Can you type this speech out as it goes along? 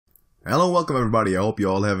Hello, welcome everybody. I hope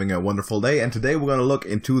you're all having a wonderful day, and today we're going to look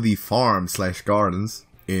into the farm/gardens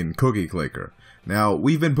in Cookie Clicker. Now,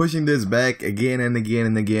 we've been pushing this back again and again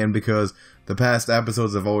and again because the past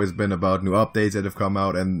episodes have always been about new updates that have come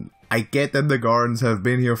out, and I get that the gardens have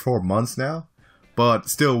been here for months now, but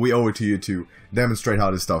still, we owe it to you to demonstrate how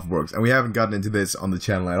this stuff works. And we haven't gotten into this on the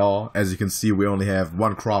channel at all. As you can see, we only have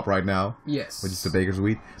one crop right now. Yes. Which is the baker's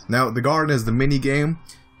wheat. Now, the garden is the mini game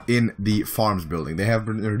in the farms building. They have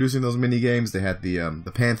been introducing those mini games. They had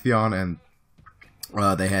the Pantheon, and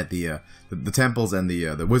they had the temples and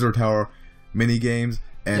the Wizard Tower mini games.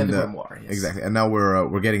 And yes. Exactly. And now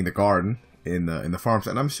we're getting the garden in the farms,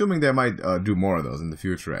 and I'm assuming they might do more of those in the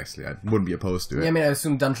future. Actually, I wouldn't be opposed to it. Yeah, I mean, I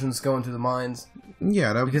assume dungeons go into the mines.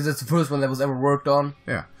 Yeah, because it's the first one that was ever worked on.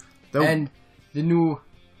 Yeah, and the new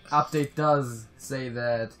update does say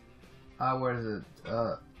that where is it?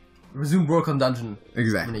 Resume work on dungeon.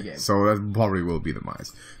 Exactly. Minigame. So that probably will be the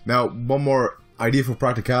mines. Now, one more idea for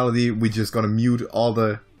practicality: we just gonna mute all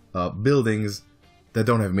the buildings that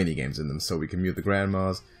don't have mini games in them, so we can mute the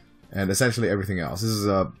grandmas and essentially everything else. This is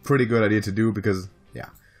a pretty good idea to do because, yeah,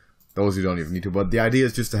 those you don't even need to. But the idea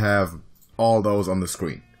is just to have all those on the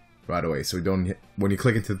screen right away, so you don't. When you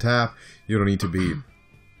click into the tab, you don't need to be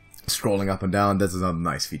scrolling up and down. That's another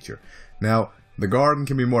nice feature. Now, the garden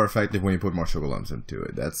can be more effective when you put more sugar lumps into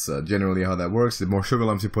it. That's generally how that works. The more sugar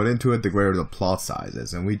lumps you put into it, the greater the plot size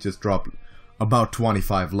is. And we just dropped about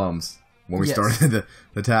 25 lumps when we started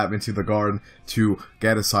the tab into the garden to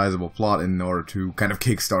get a sizable plot in order to kind of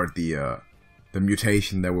kickstart the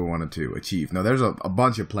mutation that we wanted to achieve. Now, there's a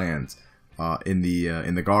bunch of plans in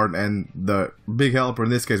the garden, and the big helper in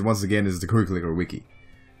this case, once again, is the Cookie Clicker wiki,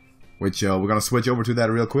 which we're going to switch over to that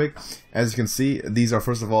real quick. As you can see, these are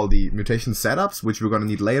first of all the mutation setups, which we're going to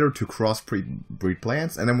need later to cross-breed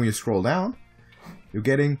plants. And then when you scroll down, you're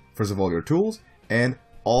getting, first of all, your tools and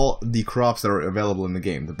all the crops that are available in the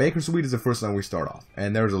game. The baker's wheat is the first one we start off.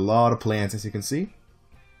 And there's a lot of plants, as you can see,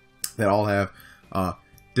 that all have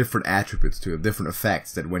different attributes to it, different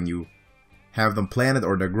effects that when you have them planted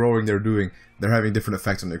or they're growing, they're having different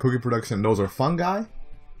effects on their cookie production. Those are fungi.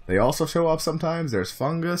 They also show up sometimes. There's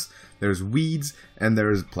fungus, there's weeds, and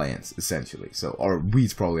there's plants, essentially. So, or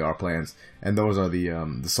weeds probably are plants, and those are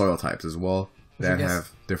the soil types as well that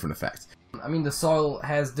have different effects. I mean, the soil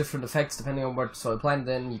has different effects depending on what soil planted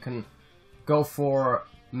in. You can go for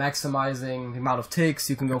maximizing the amount of ticks.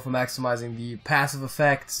 You can go for maximizing the passive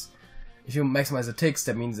effects. If you maximize the ticks,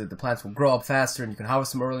 that means that the plants will grow up faster, and you can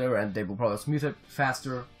harvest them earlier, and they will probably also mutate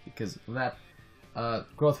faster because of that.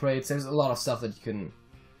 Growth rates. There's a lot of stuff that you can.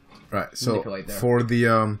 Right, so for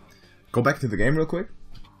the, go back to the game real quick.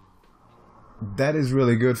 That is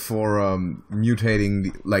really good for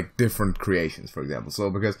mutating, like, different creations, for example. So,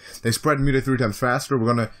 because they spread and mutate 3 times faster,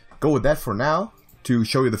 we're going to go with that for now to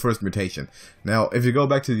show you the first mutation. Now, if you go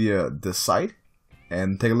back to the site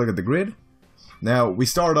and take a look at the grid, now, we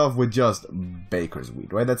start off with just baker's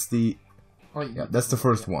wheat, right? That's the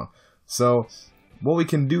first one. So, what we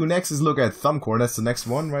can do next is look at Thumbcorn. That's the next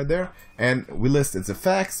one right there. And we list its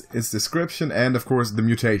effects, its description, and of course the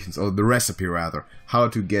mutations, or the recipe rather, how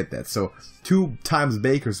to get that. So 2 times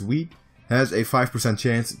baker's wheat has a 5%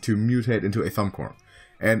 chance to mutate into a Thumbcorn.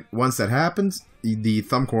 And once that happens, the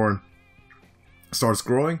Thumbcorn starts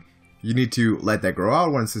growing. You need to let that grow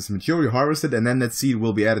out. Once it's mature, you harvest it, and then that seed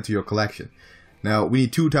will be added to your collection. Now, we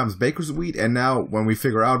need 2 times baker's wheat, and now when we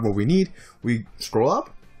figure out what we need, we scroll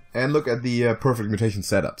up and look at the perfect mutation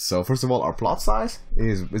setup. So first of all, our plot size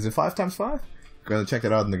is it 5 times 5? Gonna check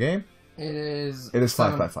that out in the game. It is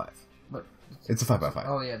 5 by 5. But it's a 5 by 5.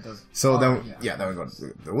 Oh yeah, it does. So then we go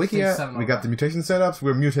to the wiki. We got the mutation setups.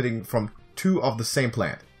 We're mutating from 2 of the same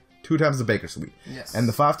plant. 2 times the baker's wheat. Yes. And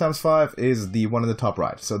the 5 times 5 is the one in the top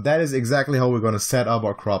right. So that is exactly how we're gonna set up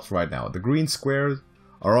our crops right now. The green squares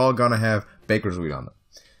are all gonna have baker's wheat on them.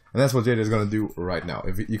 And that's what Jada is gonna do right now.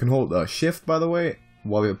 If you can hold shift, by the way,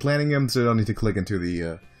 while we're planting them, so you don't need to click into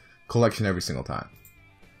the collection every single time.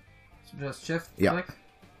 So just shift, click.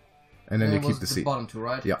 And then you keep the seed. Bottom 2,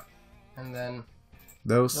 right? Yeah. And then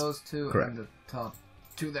those 2 correct. And the top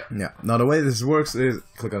 2 there. Yeah. Now the way this works is,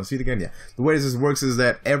 click on the seed again, yeah. The way this works is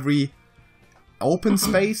that every open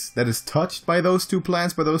space that is touched by those 2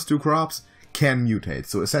 plants, by those 2 crops, can mutate.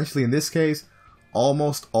 So essentially in this case,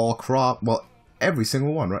 almost all well, every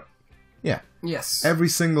single one, right? Yeah. Yes. Every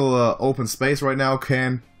single open space right now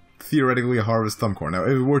can theoretically harvest Thumbcorn. Now, if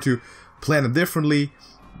we were to plan it differently,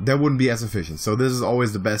 that wouldn't be as efficient. So this is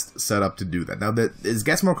always the best setup to do that. Now, it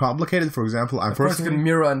gets more complicated. For example, of course you can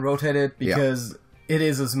mirror and rotate it because it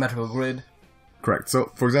is a symmetrical grid. Correct.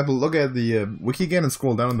 So, for example, look at the wiki again and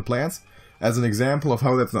scroll down on the plants as an example of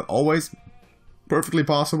how that's not always perfectly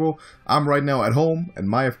possible. I'm right now at home, at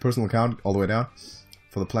my personal account, all the way down,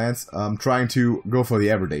 for the plants. I'm trying to go for the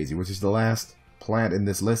Everdaisy, which is the last plant in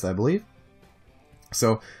this list, I believe.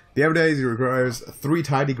 So, the Everdaisy requires 3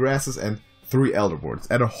 tidy grasses and 3 elderboards,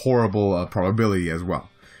 at a horrible probability as well.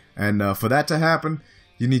 And for that to happen,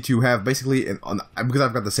 you need to have basically, because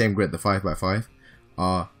I've got the same grid, the 5x5,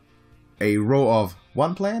 a row of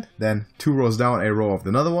one plant, then 2 rows down, a row of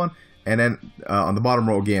another one, and then on the bottom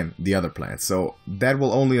row again, the other plant. So that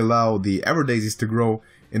will only allow the Everdaisies to grow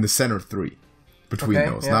in the center 3 between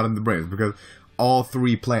those, not in the brains, because all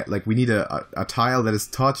 3 plant, like we need a tile that is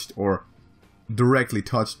touched or directly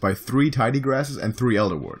touched by 3 tidy grasses and 3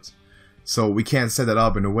 elderwoods. So we can't set it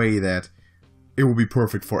up in a way that it will be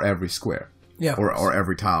perfect for every square. Yeah. Or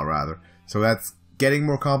every tile, rather. So that's getting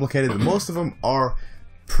more complicated. Most of them are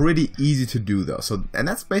pretty easy to do, though. So, and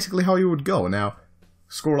that's basically how you would go. Now,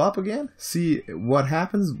 scroll up again. See what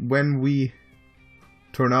happens when we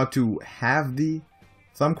turn out to have the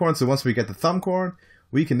thumbcorn. So once we get the thumbcorn,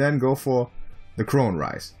 we can then go for the crone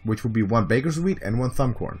rice, which would be 1 baker's wheat and 1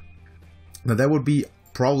 thumbcorn. Now that would be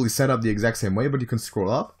probably set up the exact same way, but you can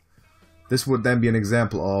scroll up. This would then be an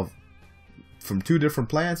example of from 2 different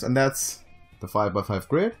plants, and that's the 5x5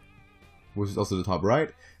 grid, which is also the top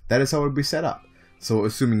right. That is how it would be set up. So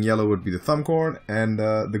assuming yellow would be the thumbcorn, and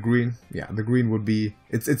the green, the green would be,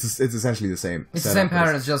 it's essentially the same. It's the same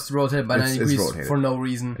pattern, it's just rotated by 90 degrees for no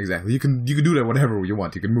reason. Exactly. You can do that whatever you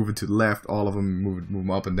want. You can move it to the left, all of them, move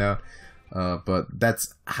them up and down. But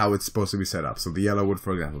that's how it's supposed to be set up. So the yellow would,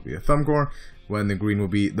 for example, be a thumbcorn, when the green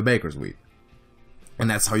would be the baker's wheat. And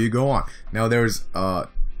that's how you go on. Now there's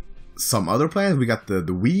some other plants. We got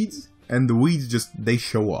the weeds, and the weeds just, they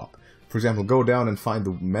show up. For example, go down and find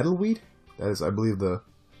the metal weed. That is, I believe, the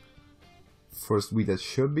first weed that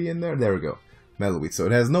should be in there. There we go. Metal weed. So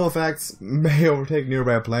it has no effects, may overtake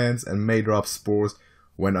nearby plants, and may drop spores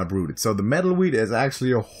when uprooted. So the metal weed is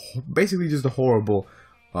actually basically just a horrible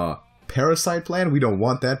parasite plant. We don't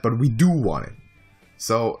want that, but we do want it.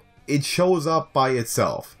 So it shows up by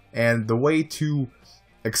itself. And the way to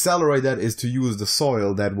accelerate that is to use the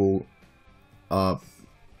soil that will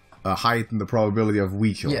heighten the probability of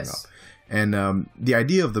wheat showing up. And the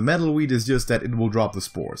idea of the metal wheat is just that it will drop the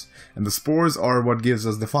spores. And the spores are what gives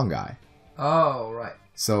us the fungi. Oh, right.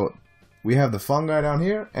 So we have the fungi down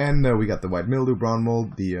here, and we got the white mildew, brown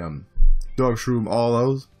mold, the dog shroom, all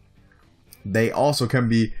those. They also can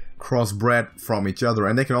be crossbred from each other,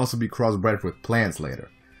 and they can also be crossbred with plants later.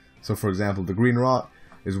 So for example, the green rot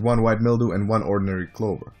is 1 white mildew and 1 ordinary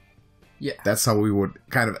clover. Yeah. That's how we would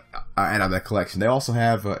kind of add up that collection. They also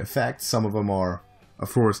have effects. Some of them are,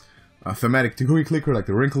 of course, thematic to GUI clicker, like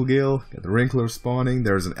the wrinkle gill, the wrinkler spawning.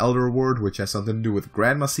 There's an elder word, which has something to do with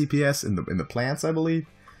grandma CPS in the plants, I believe.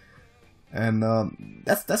 And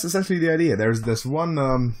that's essentially the idea. There's this one,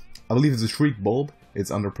 I believe it's a shriek bulb.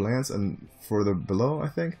 It's under plants and further below, I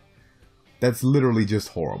think. That's literally just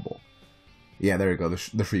horrible. Yeah, there you go,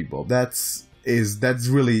 the shriek bulb. That's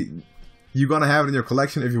really, you're gonna have it in your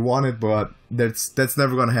collection if you want it, but that's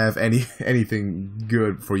never gonna have anything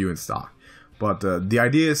good for you in stock. But the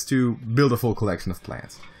idea is to build a full collection of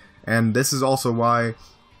plants, and this is also why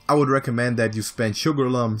I would recommend that you spend sugar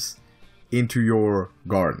lumps into your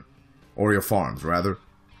garden, or your farms rather,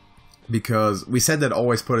 because we said that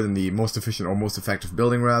always put it in the most efficient or most effective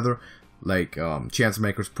building rather, like chance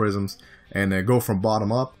makers, prisms, and go from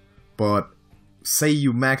bottom up. But say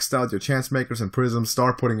you maxed out your chance makers and prisms,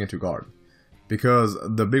 start putting into garden, because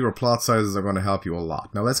the bigger plot sizes are going to help you a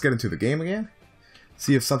lot. Now let's get into the game again.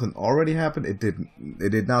 See if something already happened. It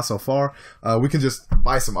did not so far. We can just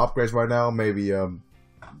buy some upgrades right now. Maybe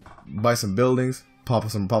buy some buildings, pop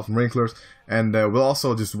some wrinklers, and we'll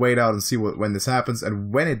also just wait out and see when this happens.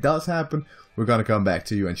 And when it does happen, we're gonna come back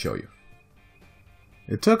to you and show you.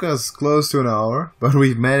 It took us close to an hour, but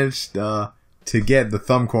we managed to get the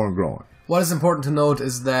thumbcorn growing. What is important to note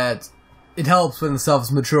is that it helps when the stuff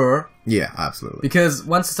is mature. Yeah, absolutely. Because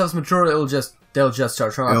once the stuff's mature, they'll just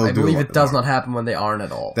start showing up. I believe it does not happen when they aren't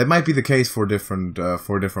at all. That might be the case for different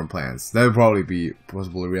plants. That would probably be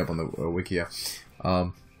possible to read up on the wiki. It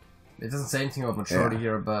doesn't say anything about maturity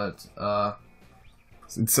here, but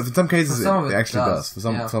in some cases it actually does. For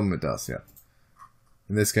some of them it does. Yeah.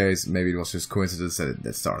 In this case, maybe it was just coincidence that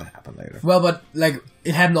it started to happen later. Well, but like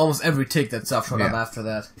it happened almost every tick that stuff showed up after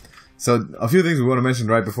that. So a few things we want to mention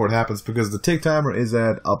right before it happens, because the tick timer is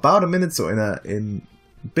at about a minute. So in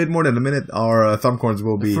a bit more than a minute, our thumbcorns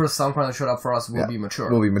will be... The first thumbcorn that showed up for us will be mature.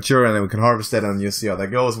 Will be mature, and then we can harvest that, and you'll see how that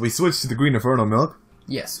goes. We switched to the green inferno milk.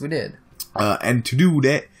 Yes, we did. And to do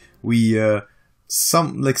that, we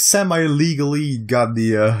semi-legally got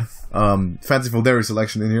the fanciful dairy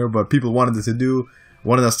selection in here, but people wanted us to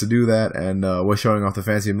do that, and we're showing off the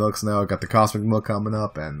fancy milks now. Got the cosmic milk coming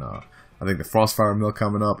up, and I think the Frostfire milk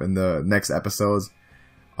coming up in the next episodes.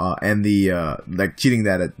 And the like cheating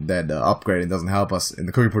that upgrading doesn't help us in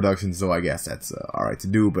the cookie production, so I guess that's alright to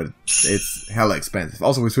do, but it's hella expensive.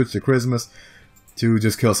 Also, we switched to Christmas to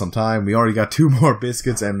just kill some time. We already got 2 more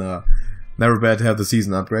biscuits, and never bad to have the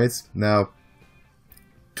season upgrades. Now,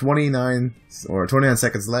 29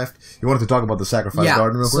 seconds left. You wanted to talk about the sacrifice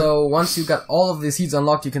garden real quick? So once you got all of the seeds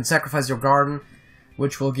unlocked, you can sacrifice your garden,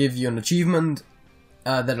 which will give you an achievement.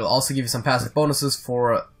 That will also give you some passive bonuses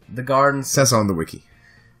for the gardens. Says so on the wiki.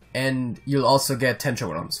 And you'll also get 10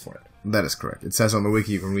 showdowns for it. That is correct. It says on the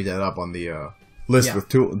wiki. You can read that up on the list with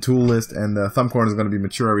tool list. And the thumb corn is going to be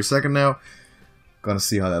mature every second now. Gonna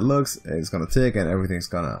see how that looks. It's gonna tick, and everything's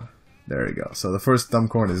gonna. There you go. So the first thumb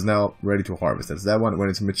corn is now ready to harvest. That's that one when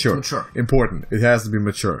it's mature. Important. It has to be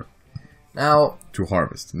mature. Now to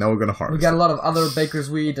harvest. Now we're gonna harvest. We got a lot of other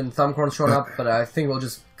baker's wheat and thumb corn showing up, but I think we'll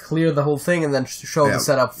just clear the whole thing and then show the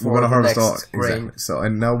setup for the next grain. Exactly. So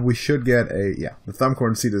and now we should get the thumb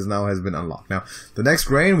corn seed has been unlocked. Now the next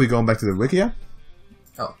grain, we going back to the wiki.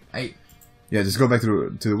 Just go back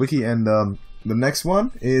to the wiki, and the next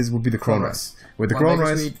one would be the chrome rice. With the chrome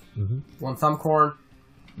rice, wheat, 1 thumb corn.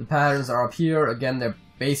 The patterns are up here. Again, they're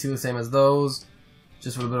basically the same as those.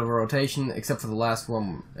 Just with a bit of a rotation, except for the last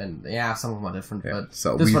one, and some of them are different, but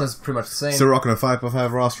so this one is pretty much the same. Still rocking a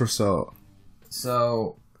 5x5 roster,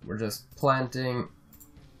 So we're just planting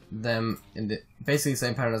them in the basically the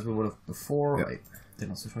same pattern as we would have before. Yep. I did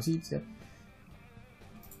not switch my seeds yet.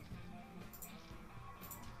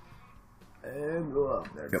 And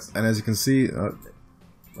there it goes. And as you can see,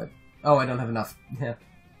 what? Oh, I don't have enough. Yeah.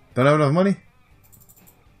 Don't have enough money?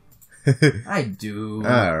 I do.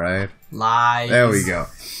 Alright. Lies. There we go.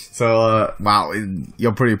 So, wow,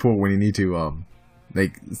 you're pretty poor when you need to,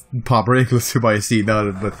 pop regulars to buy a seat.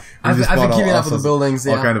 No, but I've been keeping up with the buildings,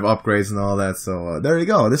 all kind of upgrades and all that. So, there you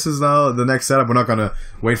go. This is now the next setup. We're not gonna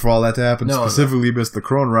wait for all that to happen. Specifically because the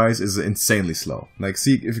Crone Rise is insanely slow.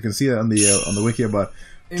 See if you can see that on the wiki, but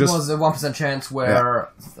it was a 1% chance where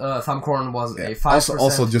Thumbcorn was a 5%.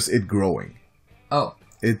 Also, just it growing. Oh.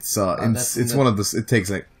 It's one of the. It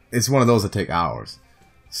takes it's one of those that take hours.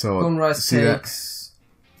 So Crone Rise takes.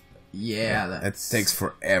 That takes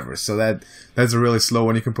forever. So that's a really slow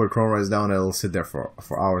one. You can put Crone Rise down, it'll sit there for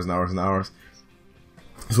hours and hours and hours.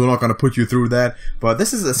 So we're not going to put you through that, but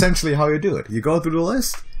this is essentially how you do it. You go through the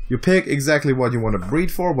list, you pick exactly what you want to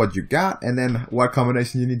breed for, what you got, and then what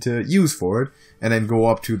combination you need to use for it, and then go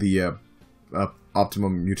up to the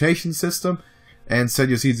optimum mutation system and set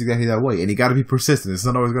your seeds exactly that way. And you got to be persistent. It's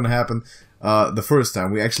not always going to happen the first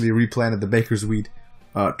time. We actually replanted the baker's wheat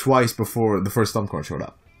twice before the first thumbcorn showed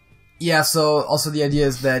up. Yeah, so also the idea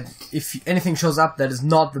is that if anything shows up that is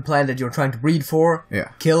not the plant that you're trying to breed for,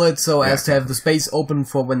 kill it so as to have the space open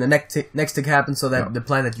for when the next tick happens, so that the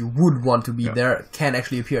plant that you would want to be there can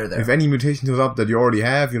actually appear there. If any mutation shows up that you already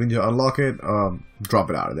have, you need to unlock it, drop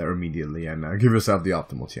it out of there immediately and give yourself the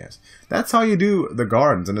optimal chance. That's how you do the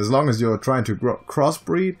gardens, and as long as you're trying to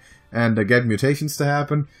crossbreed and get mutations to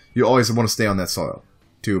happen, you always want to stay on that soil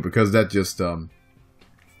too, because that just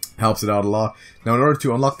helps it out a lot. Now, in order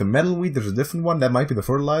to unlock the metal wheat, there's a different one. That might be the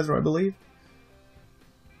fertilizer, I believe.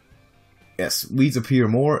 Yes, weeds appear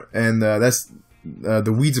more, and that's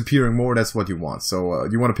the weeds appearing more. That's what you want. So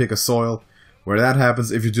you want to pick a soil where that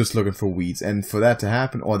happens if you're just looking for weeds, and for that to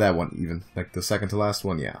happen, or that one even, like the second to last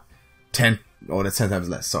one, that's 10 times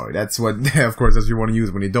less. Sorry, that's what, of course, that's what you want to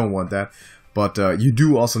use when you don't want that. But you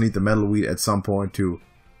do also need the metal wheat at some point to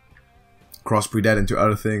crossbreed that into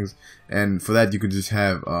other things, and for that you could just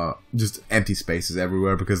have just empty spaces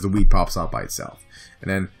everywhere because the wheat pops out by itself. And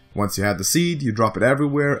then once you have the seed, you drop it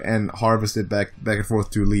everywhere and harvest it back and forth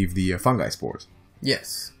to leave the fungi spores.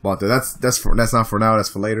 Yes, but that's not for now. That's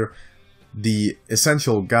for later. The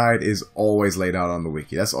essential guide is always laid out on the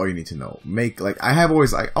wiki. That's all you need to know. I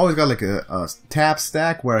always got like a tab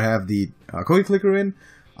stack where I have the cookie clicker in.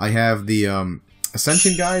 I have the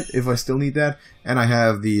Ascension guide if I still need that, and I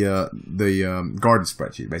have the garden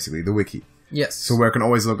spreadsheet, basically the wiki. Yes. So where I can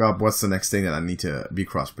always look up what's the next thing that I need to be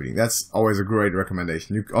crossbreeding. That's always a great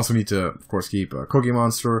recommendation. You also need to, of course, keep a Cookie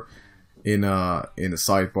Monster in a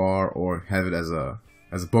sidebar, or have it as a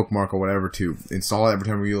bookmark or whatever to install it every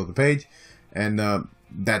time you load the page. And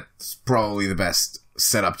that's probably the best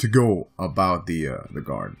setup to go about the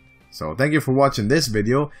garden. So thank you for watching this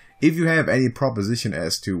video. If you have any proposition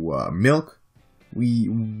as to milk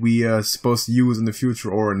we are supposed to use in the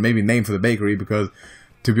future, or maybe name for the bakery, because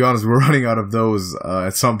to be honest we're running out of those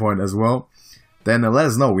at some point as well, then let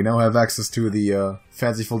us know. We now have access to the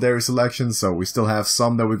fanciful dairy selection, so we still have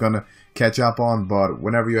some that we're gonna catch up on. But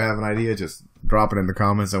whenever you have an idea, just drop it in the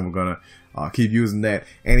comments, and we're gonna keep using that.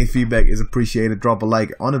 Any feedback is appreciated. Drop a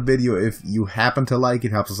like on a video if you happen to like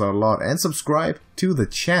it. Helps us out a lot. And subscribe to the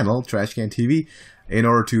channel TrashcanTV in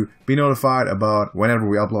order to be notified about whenever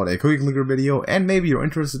we upload a Cookie Clicker video. And maybe you're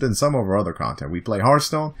interested in some of our other content. We play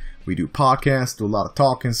Hearthstone, we do podcasts, do a lot of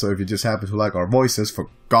talking. So if you just happen to like our voices for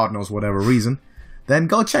God knows whatever reason, then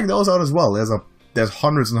go check those out as well. There's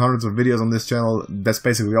hundreds and hundreds of videos on this channel. That's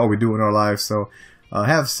basically all we do in our lives. So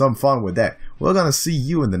have some fun with that. We're gonna see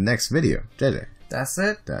you in the next video. JJ. That's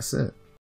it. That's it.